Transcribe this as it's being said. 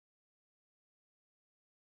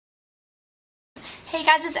Hey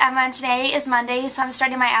guys, it's Emma and today is Monday, so I'm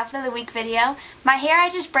starting my outfit of the week video. My hair, I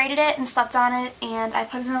just braided it and slept on it, and I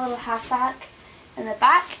put it in a little half back in the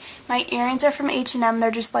back. My earrings are from H&M, they're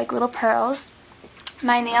just like little pearls.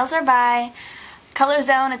 My nails are by Color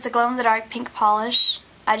Zone, it's a glow-in-the-dark pink polish.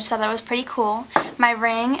 I just thought that was pretty cool. My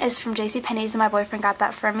ring is from JCPenney's and my boyfriend got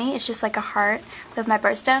that for me. It's just like a heart with my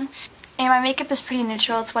birthstone. And my makeup is pretty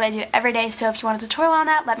neutral. It's what I do every day, so if you want a tutorial on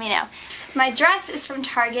that, let me know. My dress is from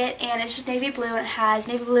Target, and it's just navy blue, and it has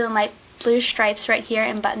navy blue and light blue stripes right here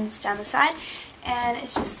and buttons down the side. And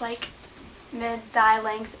it's just like mid-thigh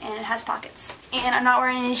length, and it has pockets. And I'm not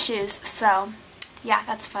wearing any shoes, so yeah,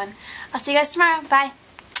 that's fun. I'll see you guys tomorrow. Bye!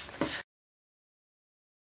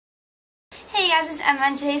 Hey guys, it's Emma,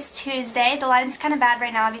 and today's Tuesday. The lighting's kind of bad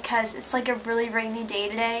right now because it's like a really rainy day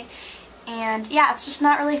today. And yeah, it's just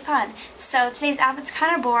not really fun. So today's outfit's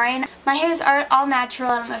kind of boring. My hair is all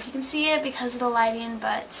natural. I don't know if you can see it because of the lighting,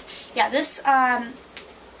 but yeah, this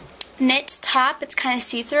knit top, it's kind of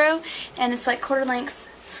see-through, and it's like quarter length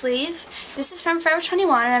sleeve. This is from Forever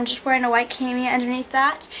 21, and I'm just wearing a white cami underneath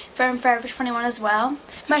that from Forever 21 as well.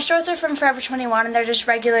 My shorts are from Forever 21, and they're just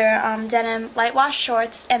regular denim light wash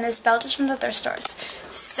shorts, and this belt is from the thrift stores.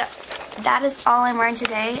 So that is all I'm wearing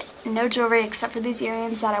today. No jewelry except for these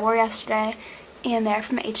earrings that I wore yesterday, and they're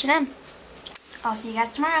from H&M. I'll see you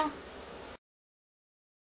guys tomorrow.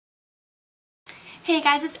 Hey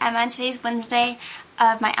guys, it's Emma, and today's Wednesday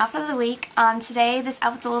of my outfit of the week. Today this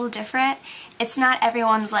outfit's a little different. It's not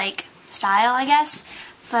everyone's like style, I guess,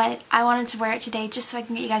 but I wanted to wear it today just so I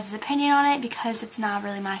can get you guys' opinion on it because it's not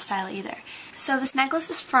really my style either. So this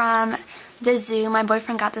necklace is from the zoo. My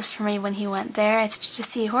boyfriend got this for me when he went there. It's just a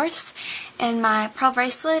seahorse. And my pearl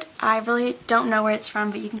bracelet, I really don't know where it's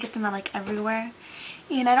from, but you can get them at like everywhere.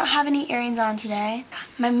 And I don't have any earrings on today.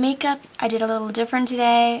 My makeup, I did a little different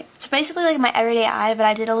today. It's basically like my everyday eye, but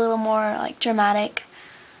I did a little more like dramatic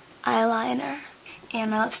eyeliner.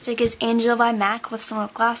 And my lipstick is Angel by MAC with some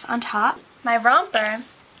lip gloss on top. My romper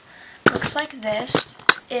looks like this.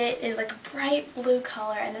 It is like a bright blue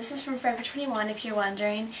color, and this is from Forever 21 if you're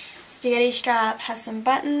wondering. Spaghetti strap, has some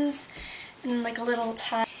buttons, and like a little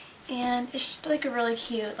tie. And it's just like a really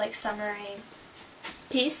cute like summery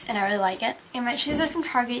piece, and I really like it. And my shoes are from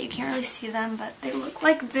Target. You can't really see them, but they look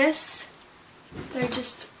like this. They're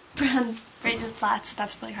just brown braided flats, so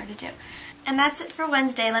that's really hard to do. And that's it for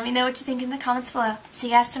Wednesday. Let me know what you think in the comments below. See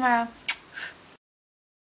you guys tomorrow.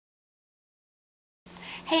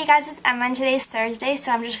 Hey guys, it's Emma, and today's Thursday,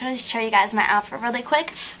 so I'm just going to show you guys my outfit really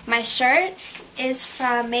quick. My shirt is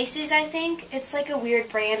from Macy's, I think. It's like a weird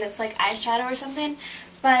brand. It's like eyeshadow or something.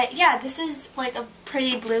 But yeah, this is like a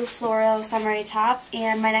pretty blue floral summery top,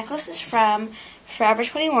 and my necklace is from Forever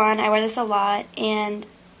 21. I wear this a lot, and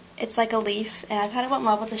it's like a leaf, and I thought it went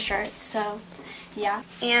well with the shirt, so yeah.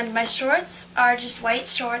 And my shorts are just white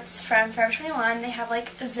shorts from Forever 21. They have like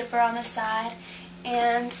a zipper on the side,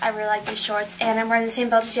 and I really like these shorts. And I'm wearing the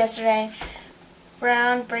same belt as yesterday,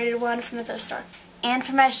 brown braided one from the thrift store. And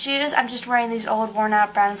for my shoes, I'm just wearing these old worn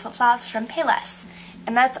out brown flip-flops from Payless.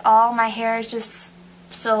 And that's all. My hair is just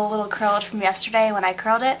still a little curled from yesterday when I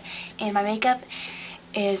curled it, and my makeup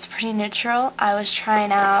is pretty neutral. I was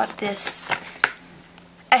trying out this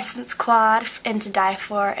Essence Quad and To Die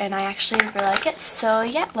For, and I actually really like it. So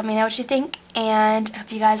yeah, let me know what you think, and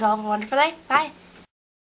hope you guys all have a wonderful day. Bye!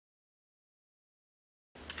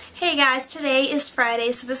 Hey guys, today is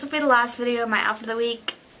Friday, so this will be the last video of my outfit of the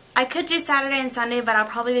week. I could do Saturday and Sunday, but I'll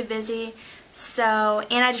probably be busy, so,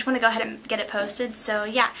 and I just want to go ahead and get it posted, so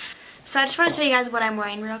yeah. So I just want to show you guys what I'm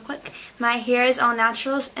wearing real quick. My hair is all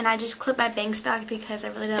naturals, and I just clipped my bangs back because I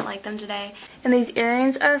really didn't like them today. And these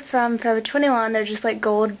earrings are from Forever 21. They're just like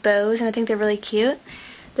gold bows, and I think they're really cute.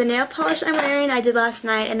 The nail polish I'm wearing I did last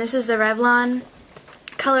night, and this is the Revlon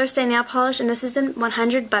Color Stay Nail Polish, and this is in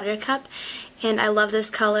 100 Buttercup, and I love this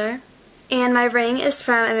color. And my ring is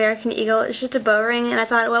from American Eagle. It's just a bow ring, and I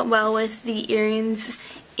thought it went well with the earrings.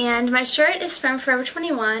 And my shirt is from Forever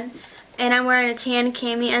 21. And I'm wearing a tan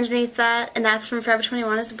cami underneath that, and that's from Forever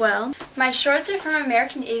 21 as well. My shorts are from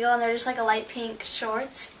American Eagle, and they're just like a light pink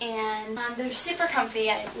shorts, and they're super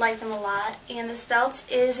comfy. I like them a lot. And this belt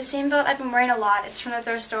is the same belt I've been wearing a lot. It's from the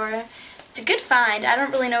thrift store. It's a good find. I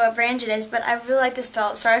don't really know what brand it is, but I really like this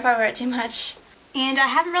belt. Sorry if I wear it too much. And I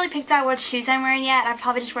haven't really picked out what shoes I'm wearing yet. I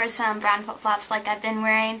probably just wear some brown flip-flops like I've been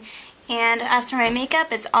wearing. And as for my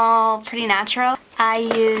makeup, it's all pretty natural. I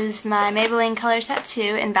used my Maybelline Color Tattoo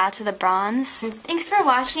in Bow to the Bronze. And thanks for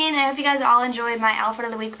watching, and I hope you guys all enjoyed my outfit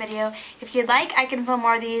of the week video. If you'd like, I can film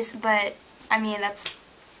more of these, but I mean,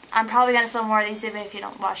 I'm probably going to film more of these even if you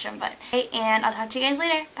don't watch them. But hey, and I'll talk to you guys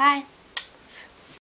later. Bye!